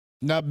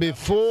Now,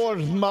 before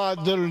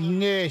modern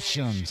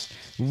nations,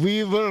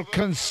 we were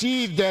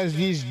conceived as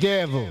this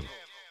devil.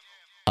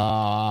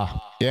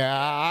 Yeah,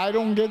 I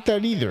don't get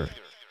that either.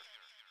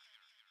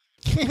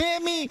 I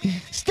mean,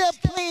 stop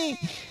playing.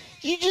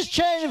 You're just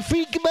trying to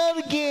freak him out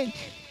again.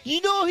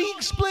 You know he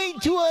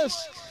explained to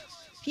us.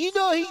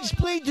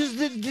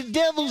 That the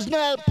devil's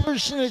not a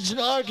person, it's an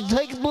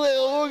archetypal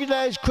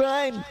organized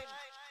crime.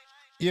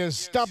 Yes,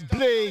 stop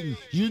playing.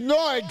 You know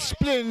I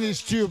explained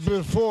this to you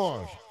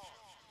before.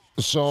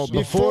 So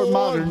before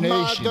modern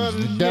nations,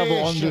 the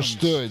devil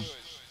understood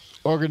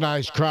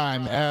organized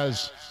crime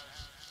as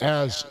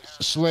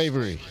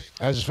slavery,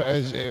 as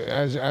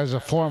a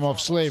form of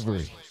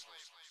slavery.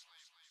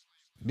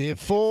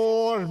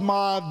 Before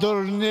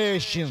modern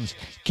nations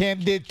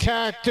came the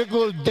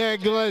tactical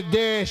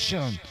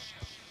degradation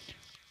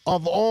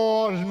of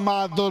all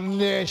modern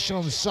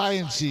nations'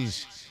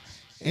 sciences,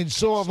 and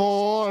so of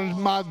all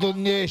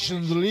modern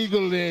nations'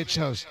 legal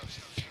natures,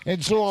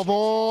 and so of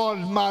all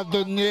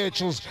modern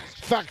natures'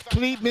 fact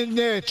treatment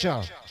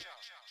nature.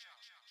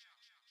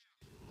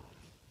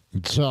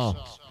 And so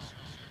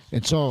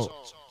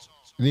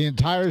the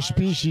entire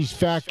species'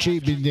 fact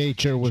treatment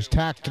nature was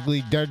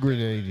tactically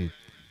degraded.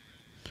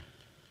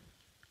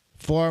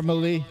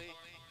 Formally,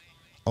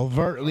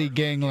 overtly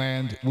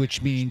gangland,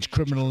 which means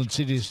criminal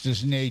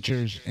insidiousness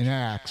natures and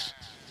acts.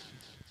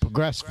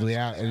 Progressively,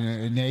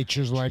 in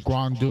natures like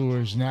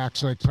wrongdoers and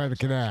acts like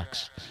predicate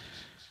acts.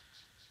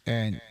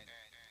 And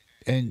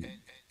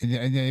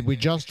they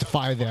would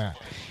justify that.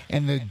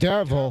 And the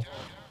devil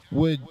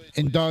would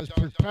and does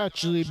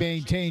perpetually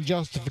maintain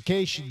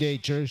justification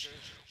natures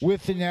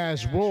with and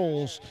as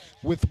roles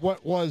with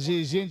what was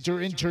his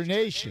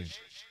internation.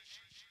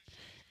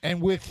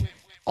 And with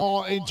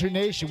all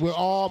with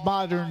all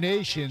modern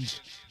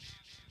nations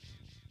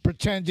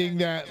pretending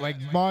that like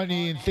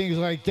money and things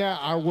like that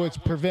are what's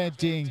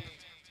preventing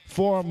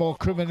formal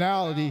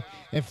criminality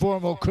and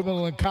formal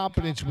criminal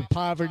incompetence with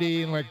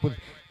poverty and like with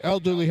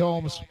elderly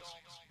homes,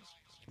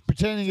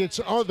 pretending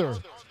it's other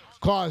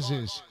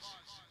causes.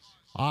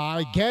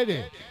 I get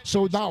it.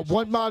 So not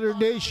one modern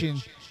nation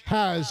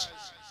has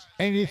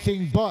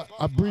anything but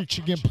a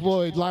breaching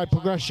employed, lie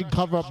progression,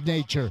 cover-up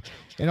nature,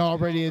 and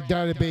already a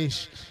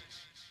database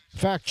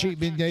fact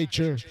treatment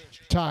nature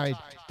tied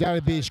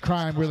database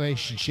crime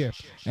relationship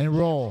and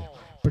role,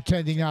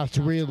 pretending not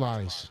to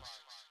realize.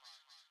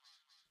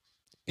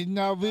 And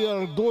now we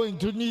are going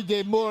to need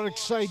a more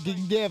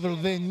exciting devil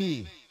than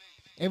me.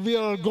 And we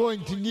are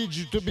going to need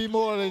you to be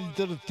more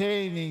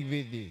entertaining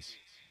with this.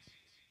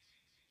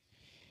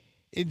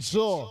 And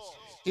so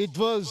it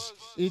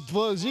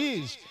was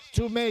his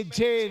to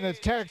maintain a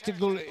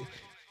tactical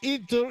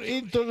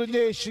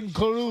inter-nation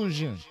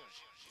collusion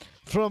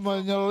from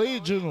an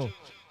original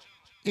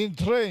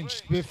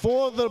entrenched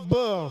before the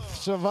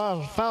births of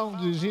our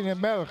founders in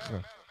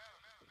America.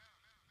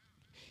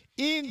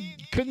 In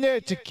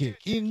Connecticut,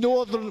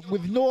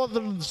 with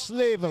northern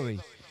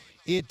slavery,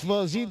 it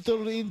was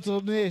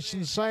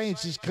international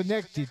sciences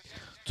connected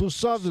to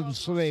southern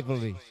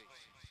slavery,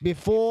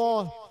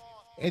 before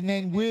and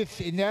then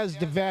with and as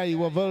the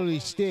value of early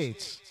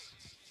states,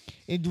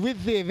 and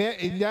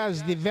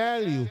as the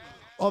value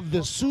of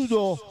the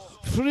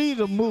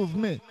pseudo-freedom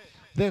movement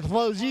that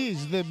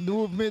is the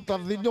movement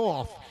of the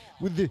North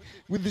with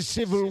the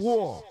Civil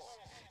War,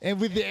 and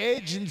with the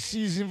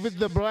agencies and with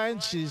the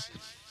branches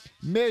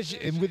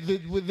and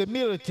with the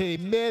military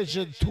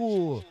measured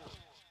tool,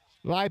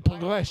 like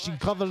progression,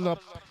 covered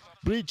up,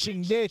 breaching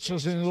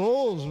natures and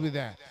roles with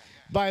that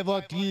by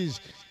what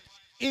is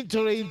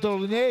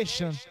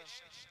internation,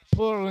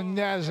 put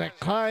as a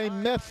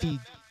crime method,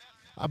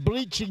 a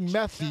breaching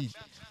method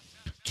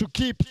to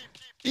keep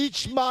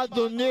each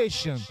modern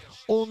nation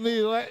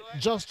only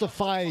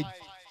justified,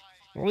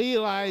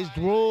 realized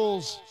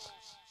roles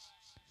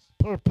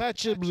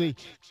perpetually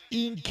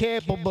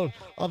incapable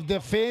of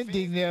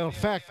defending their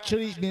fact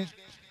treatment,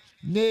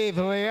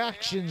 naval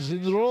reactions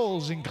and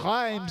roles and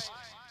crimes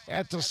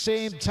at the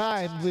same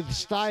time with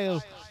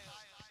style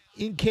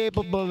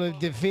incapable of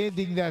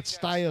defending that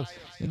style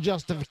and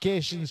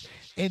justifications,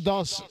 and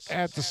thus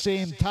at the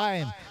same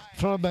time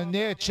from a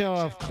nature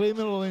of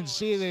criminal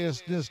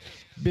insidiousness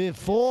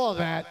before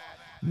that,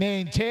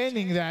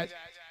 maintaining that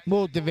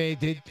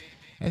motivated,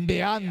 and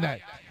beyond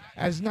that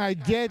as an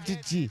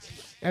identity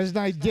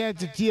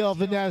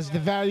of and as the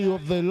value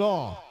of the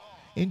law,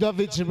 and of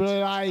its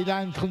relied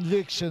on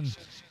convictions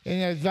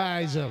and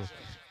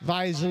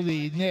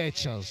advisory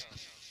natures,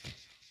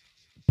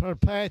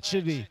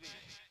 perpetually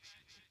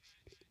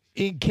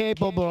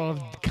incapable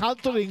of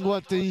countering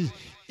what the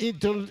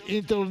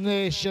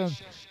internation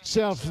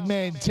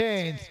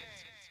self-maintained,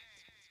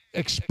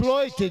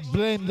 exploited,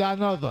 blamed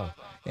on others,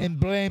 and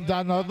blamed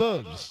on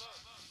others.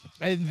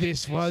 And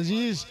this was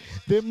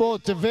the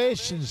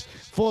motivations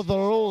for the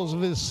rules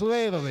with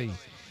slavery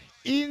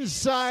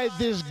inside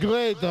this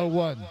greater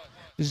one,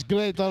 this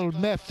greater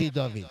method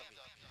of it,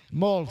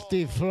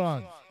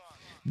 multi-front.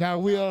 Now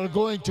we are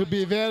going to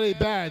be very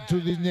bad to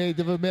the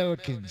Native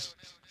Americans.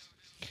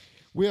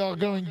 We are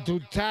going to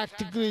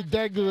tactically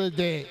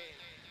degrade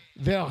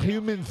their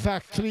human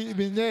fact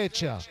treatment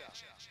nature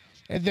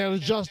and their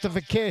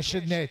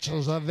justification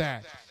natures of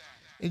that.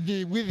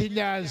 Indeed, within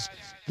as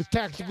the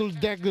tactical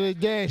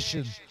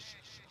degradation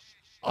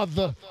of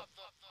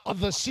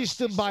the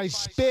system by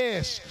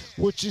space,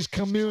 which is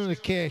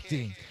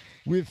communicating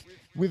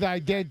with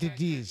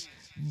identities,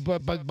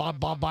 but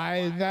by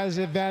and as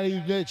a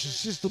value nature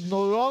system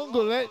no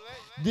longer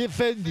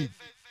defended.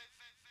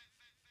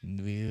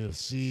 We'll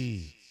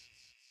see.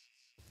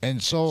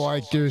 And so,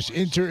 like, there's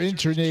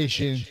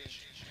internation,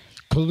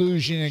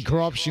 collusion, and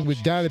corruption with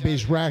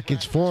database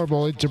rackets,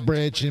 formal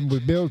interbranching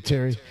with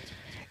military,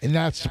 and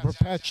that's to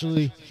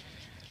perpetually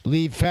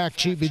leave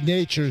fact-treatment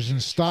natures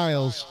and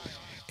styles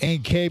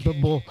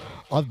incapable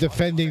of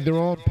defending their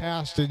own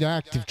past and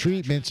active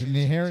treatments and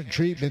inherent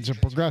treatments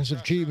and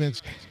progressive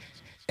treatments,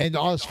 and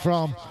us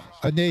from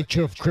a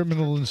nature of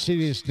criminal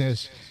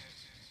insidiousness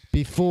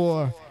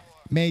before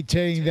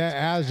maintaining that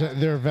as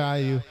their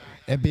value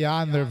and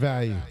beyond their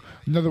value.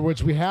 In other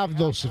words, we have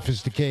no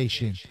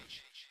sophistication.